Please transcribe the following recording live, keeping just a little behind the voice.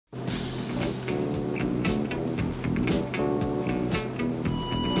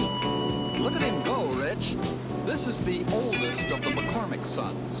This is the oldest of the McCormick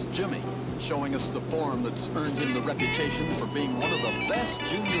sons, Jimmy, showing us the form that's earned him the reputation for being one of the best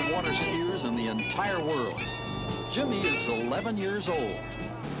junior water skiers in the entire world. Jimmy is 11 years old.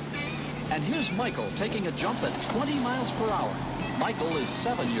 And here's Michael taking a jump at 20 miles per hour. Michael is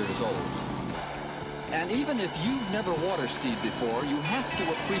 7 years old. And even if you've never water skied before, you have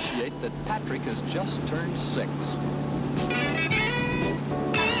to appreciate that Patrick has just turned 6.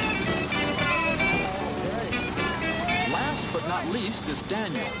 Last but not least is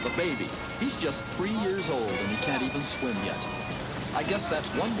Daniel, the baby. He's just 3 years old and he can't even swim yet. I guess that's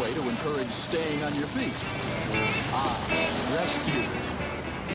one way to encourage staying on your feet. Ah, rescued.